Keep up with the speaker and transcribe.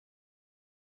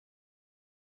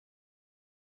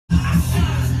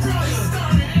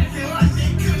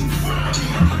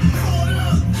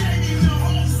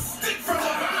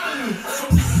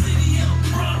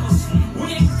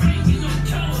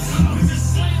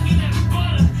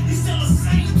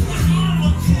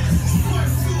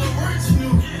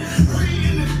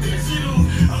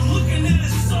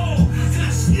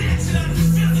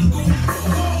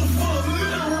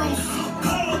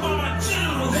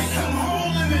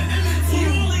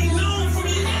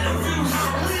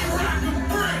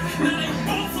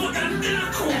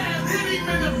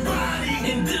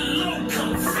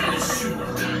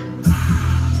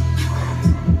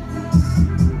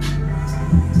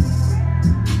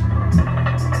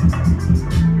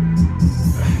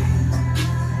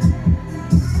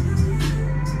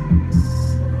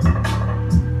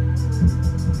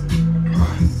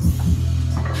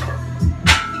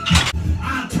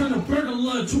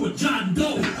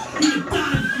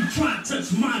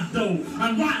though.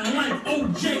 I'm riding like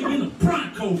OJ in a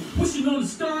Bronco. Pushing on the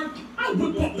start, I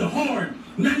whip up the hard.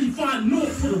 95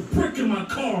 North with a brick in my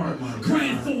car.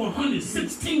 Grand for 100,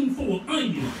 16 for an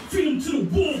onion. Feed them to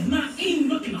the wolves, not eating,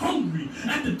 looking hungry.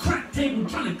 At the crack table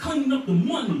trying to clean up the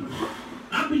money.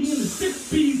 I be in the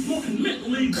 6Bs smoking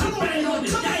mentally. I bang on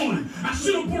the game. I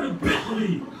should have brought a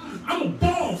Bentley. I'm a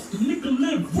boss, the nigga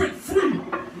live rent free.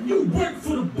 You work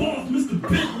for the boss, Mr.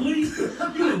 Bentley.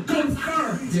 You a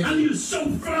gopher. I need a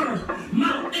chauffeur.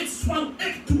 Model X, swallow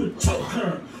X to a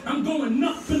choker. I'm going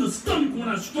up in the stomach when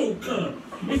I stroke her.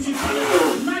 If she try to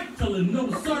go tonight, tell her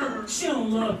no, sir. She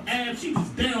don't love abs, she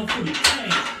just down for the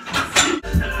cash. I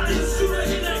shoot her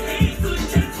in the head till it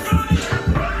catch fire.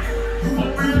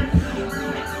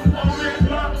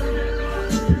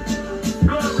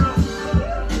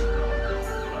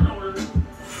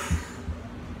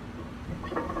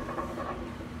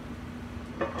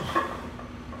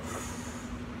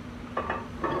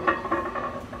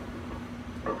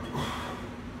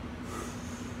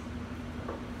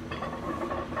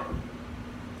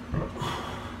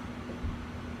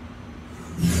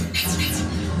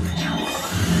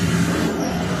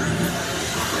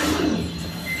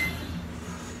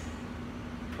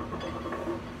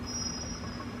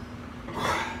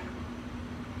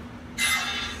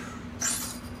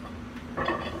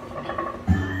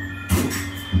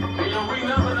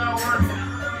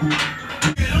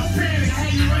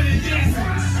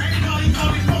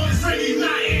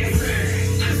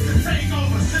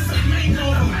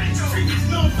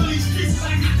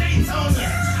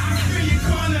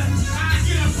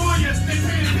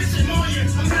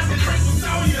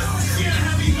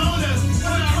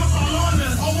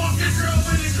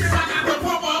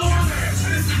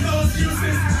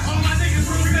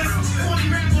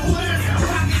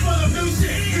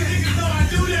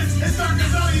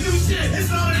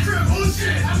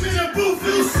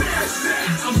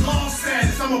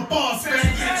 I'm a boss,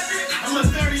 faggot. I'm a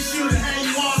 30 shooter, and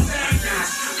you all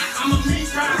faggot. I'm a meat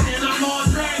rock and I'm all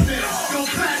dragging. Go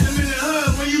platinum in the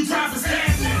hood when you drop a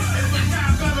stagnant. If a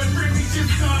cop ever bring me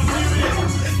just start moving.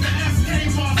 It's the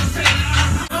SK boss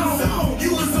of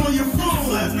you was on your phone,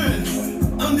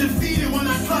 flipping. Undefeated when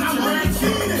I clutch your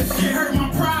ass. Shit hurt my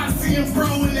pride, seeing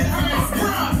bro in the ass.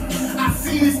 Bruh, I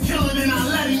seen this killer, then I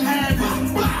let him have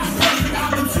it. Perfect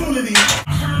opportunity.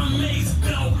 Hermes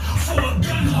built for a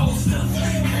gun holster.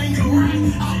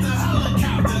 Out the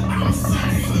helicopter, I'm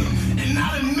saying. And I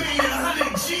done made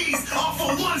 100 G's off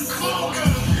of one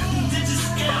slogan. Did you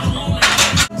scale on it?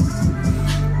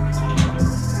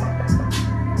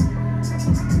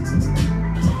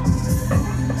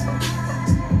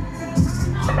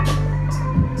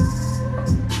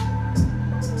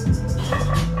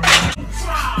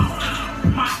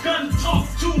 My gun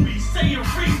talks to me, saying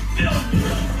refill me.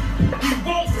 We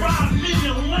won't rob me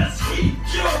unless he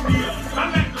kill me.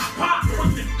 I'm at the pop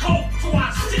with the coke till I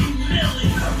see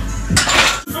Millie.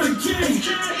 For the king,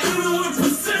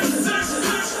 21%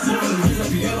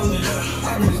 I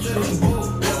really straight on the boat.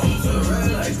 To the red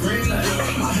light, green light.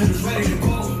 My head is ready to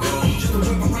go. Just a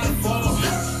whip around the fall.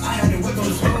 I had it whip on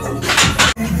the stove.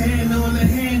 Hand on the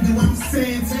handle, I'm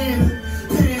Santana.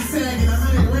 Pants sagging,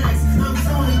 100 racks. I'm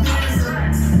Tony Dancer.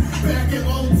 Back in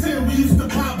 010, we used to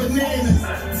pop bananas.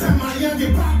 Tell my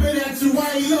youngin' pop it at you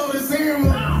while you load his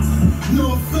hammer.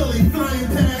 North Philly, flying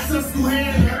past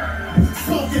Susquehanna.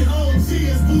 Smoking OG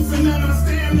is boosting up my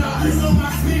stamina. You know my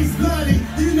sneaks bloody,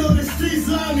 you know the streets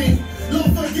love me.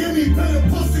 Don't forgive me, put a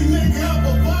pussy nigga up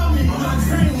above me. My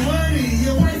train worthy,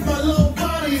 your wife my little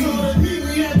buddy. Told her meet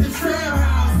me at the trap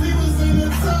house, he was in the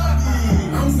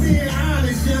tuggy. I'm being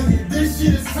honest, youngin', this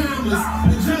shit is timeless.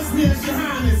 Address me as your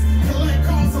highness, collect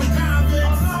calls from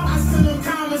convicts. I send them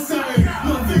commissary,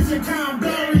 my vision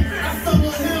conberry. I throw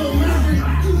a Hill Mary,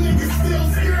 you niggas still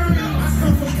scary. I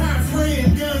come from cops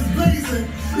spraying, guns blazing.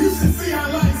 You should see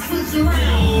how life switch around. I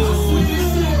swear this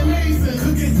shit amazing.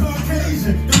 Cooking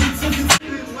Caucasian, then we took it.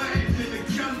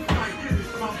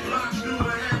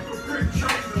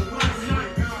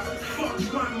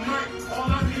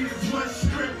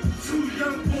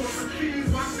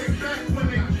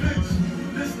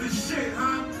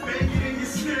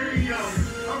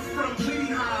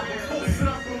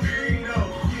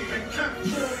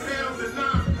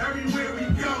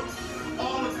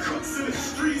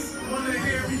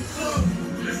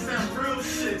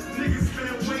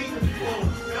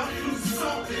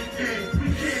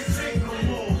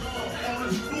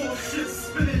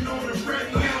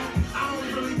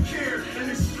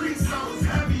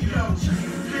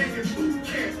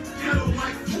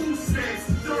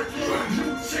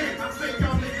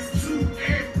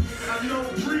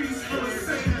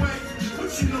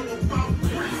 You know about 3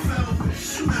 cells and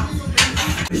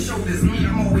The shoulders, me,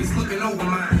 I'm always looking over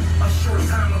mine. A short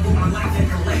time ago, my life had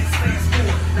collapsed. Fast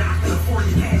forward, now I can afford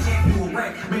to cash out you a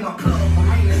rack. Make my plug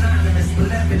remain anonymous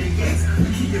whenever they ask.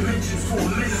 Keep your mentions to a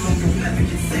minimum, you'll never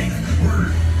get sacked.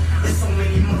 Word, there's so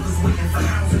many mothers waiting for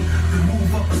housing. To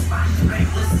move up a spot,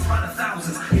 backlist is by the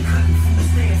thousands. And cutting food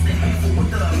stands to half of what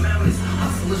the amount is.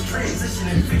 Hustlers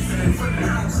transitioning, fixing and flipping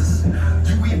houses.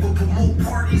 You either promote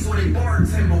parties or they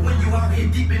bartend. But when you out here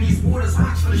deep in these waters,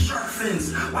 watch for the shark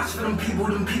fins. Watch for them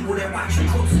people that watch you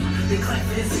close. They clap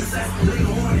for their success, but later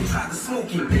on they try to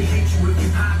smoke you. They hate you if you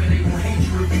pop and they gon' hate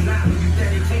you if you not. When you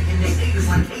dedicating, they hate us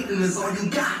like hating is all you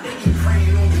got. They keep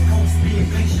praying on your post, being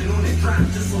patient on the drop,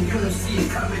 just so you don't see it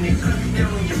coming. They cut you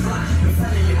down on your block, in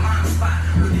front of your mom's spot,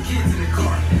 with the kids in the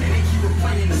car. And they keep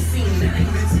replaying the scene that ain't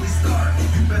mentally scarred.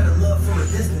 You better love from a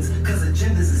distance, cause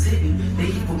agendas is hidden. They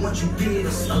either want you dead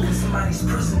or stuck in somebody's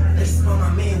prison. They spell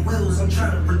my man Wills, I'm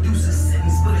trying to reduce his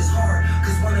sentence, but it's hard,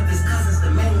 cause one of his cousins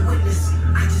the main witness.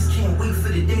 I just can't wait for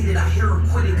the day that I hear her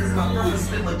quit it, cause my brother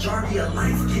spent majority of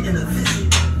life getting a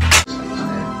visit.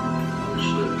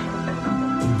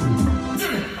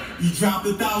 You dropped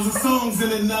 1,000 songs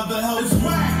and it never helps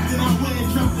whack. Then I went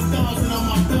and dropped 1,000 on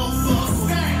my belt sauce.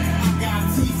 I got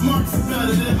teeth marks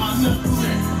better than my knuckles.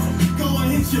 Go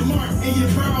and hit your mark and you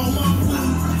borrow my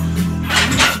food.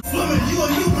 Fluent, you a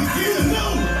new beginner, no.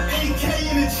 AK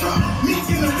in the truck, me